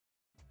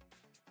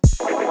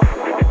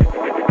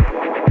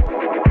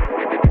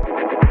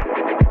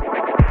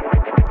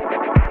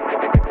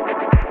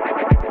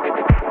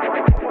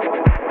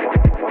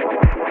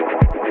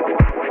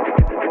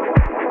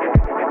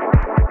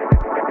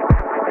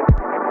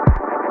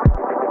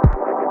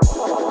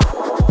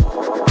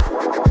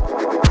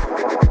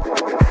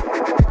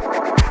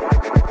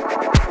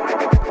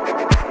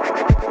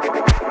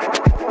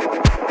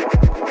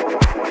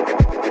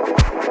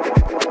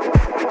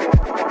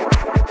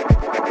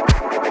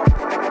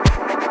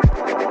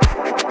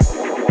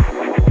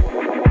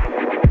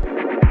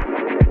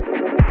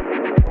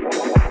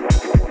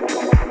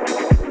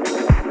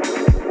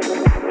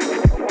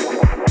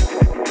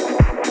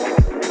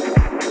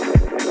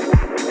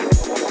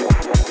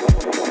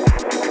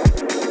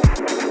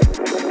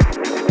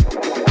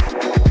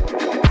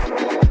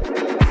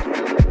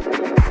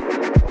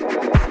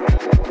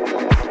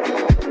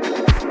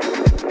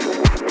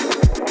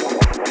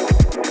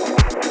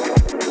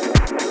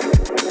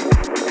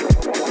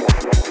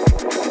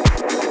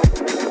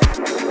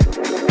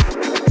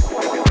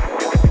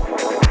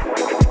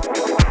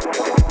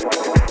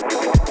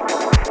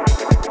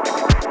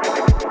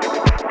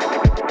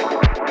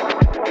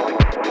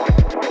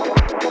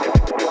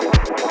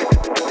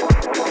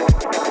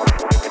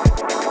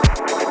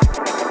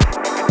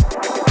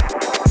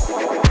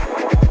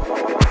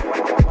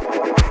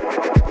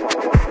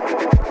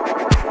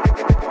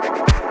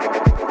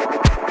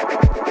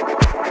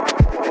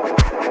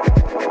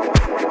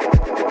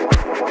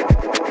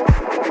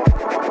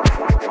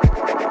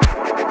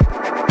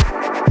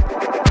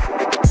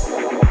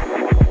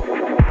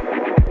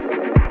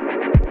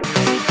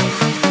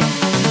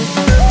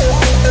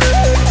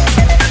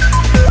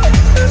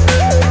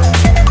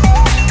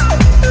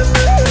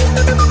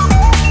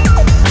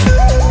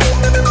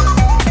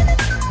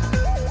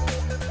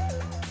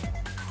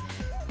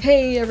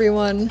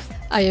everyone,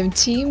 I am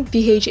Team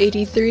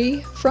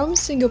BH83 from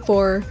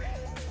Singapore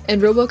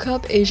and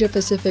RoboCup Asia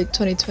Pacific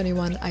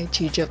 2021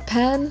 IT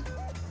Japan.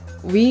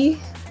 We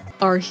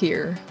are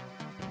here.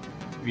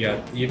 We are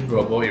Team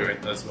Robo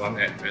Erectors 1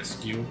 at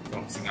Rescue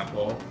from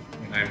Singapore,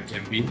 and I'm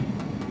Kevin.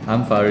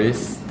 I'm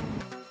Faris.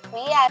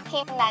 We are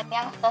Team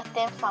Nanyang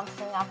 13 from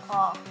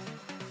Singapore.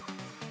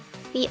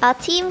 We are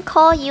Team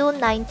Call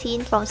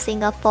U19 from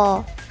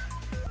Singapore.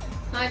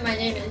 Hi, my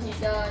name is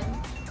Eden.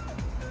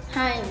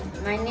 Hi,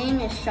 my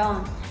name is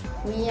Sean.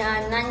 We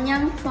are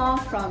Nanyang 4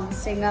 from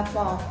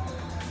Singapore.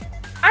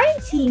 I'm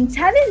Team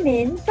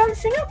Min from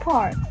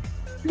Singapore.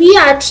 We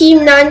are Team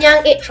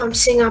Nanyang 8 from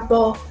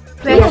Singapore.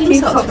 We are Team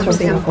Sox from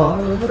Singapore.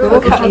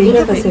 RoboCup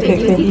Asia Pacific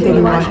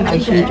 2021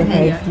 IT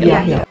Japan. We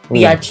are here.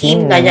 We are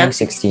Team Nanyang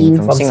 16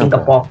 from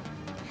Singapore.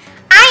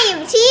 I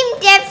am Team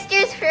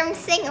Debsters from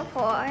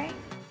Singapore.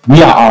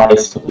 We are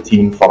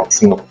RS13 from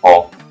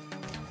Singapore.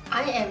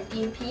 I am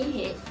Team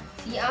PH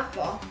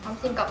CR4 from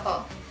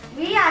Singapore.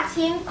 We are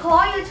Team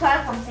Core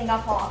U12 from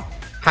Singapore.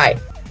 Hi,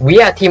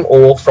 we are Team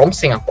O from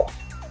Singapore.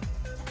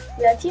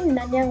 We are Team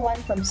Nanyang 1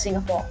 from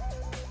Singapore.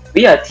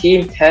 We are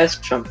Team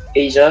Test from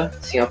Asia,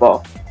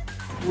 Singapore.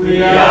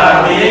 We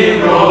are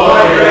Team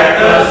Robo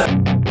Erectors.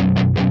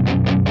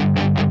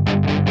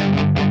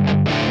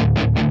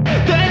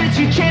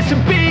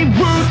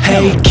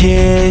 Hey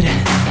kid,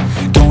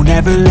 don't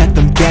ever let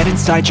them get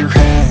inside your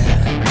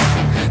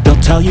head.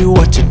 They'll tell you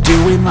what to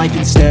do in life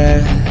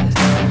instead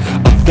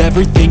of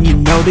everything you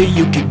know that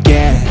you could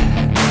get.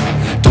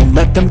 Don't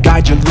let them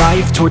guide your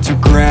life towards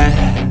regret.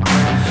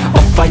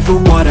 I'll fight for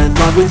what I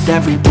love with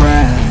every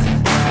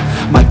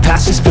breath. My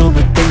past is filled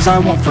with things I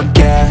won't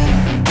forget.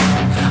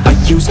 I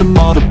use them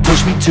all to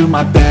push me to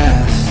my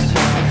best.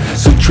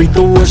 So treat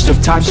the worst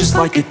of times just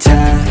like a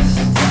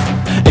test.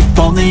 If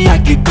only I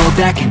could go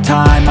back in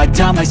time, I'd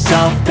tell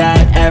myself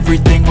that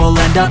everything will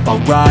end up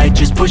alright.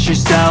 Just push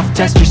yourself,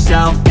 test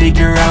yourself,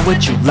 figure out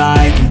what you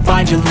like, and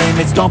find your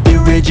limits, don't be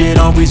rigid,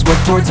 always work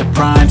towards a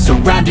prime.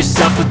 Surround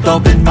yourself with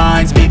open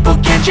minds, people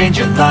can change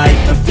your life.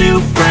 A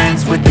few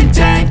friends with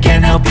intent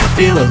can help you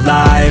feel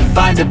alive.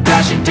 Find a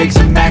passion, take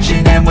some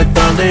action, and with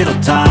a little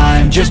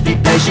time, just be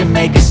patient,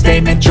 make a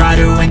statement, try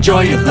to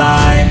enjoy your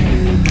life.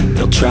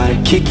 They'll try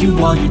to kick you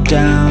while you're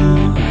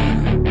down.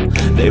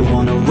 They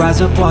wanna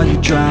rise up while you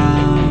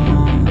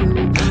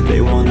drown. They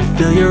wanna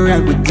fill your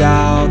head with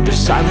doubt. They're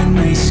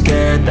silently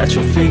scared that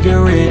you'll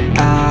figure it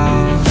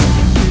out.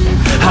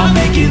 I'll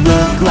make it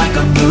look like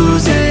I'm moving.